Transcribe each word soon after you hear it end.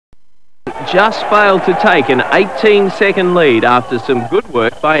just failed to take an 18-second lead after some good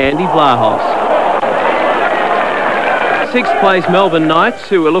work by Andy Vlahos. Sixth place Melbourne Knights,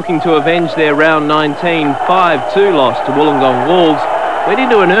 who were looking to avenge their round 19 5-2 loss to Wollongong Wolves, went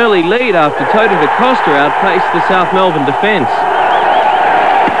into an early lead after Toto da Costa outpaced the South Melbourne defence.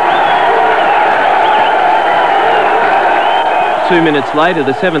 Two minutes later,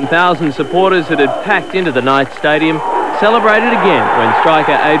 the 7,000 supporters that had packed into the Knights Stadium celebrated again when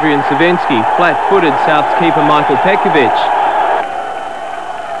striker Adrian Savensky flat-footed South's keeper Michael Petkovic.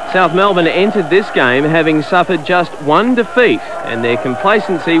 South Melbourne entered this game having suffered just one defeat, and their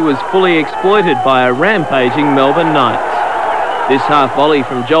complacency was fully exploited by a rampaging Melbourne Knights. This half volley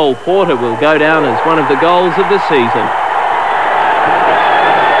from Joel Porter will go down as one of the goals of the season.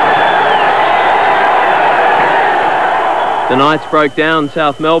 The Knights broke down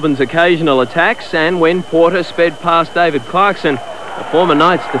South Melbourne's occasional attacks, and when Porter sped past David Clarkson, the former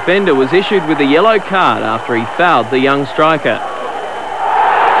Knights defender was issued with a yellow card after he fouled the young striker.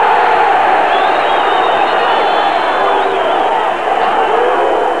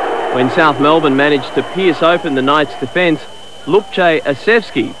 When South Melbourne managed to pierce open the Knights' defence, Lupce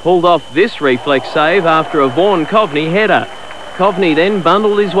Asevsky pulled off this reflex save after a Vaughan Coveney header. Coveney then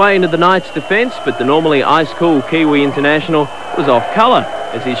bundled his way into the Knights' defence, but the normally ice-cool Kiwi international was off colour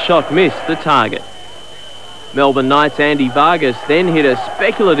as his shot missed the target. Melbourne Knights' Andy Vargas then hit a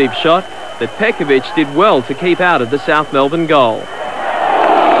speculative shot that Petkovic did well to keep out of the South Melbourne goal.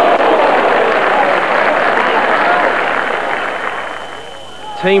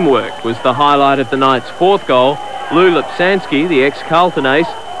 Teamwork was the highlight of the Knights' fourth goal. Lou Lipsansky, the ex-Carlton ace,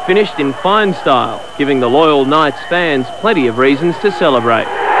 finished in fine style, giving the loyal Knights fans plenty of reasons to celebrate.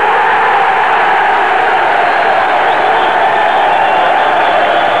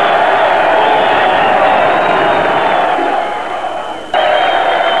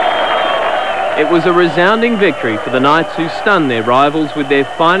 It was a resounding victory for the Knights, who stunned their rivals with their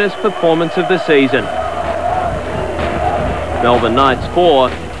finest performance of the season. Melbourne Knights 4,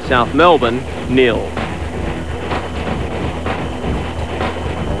 South Melbourne 0.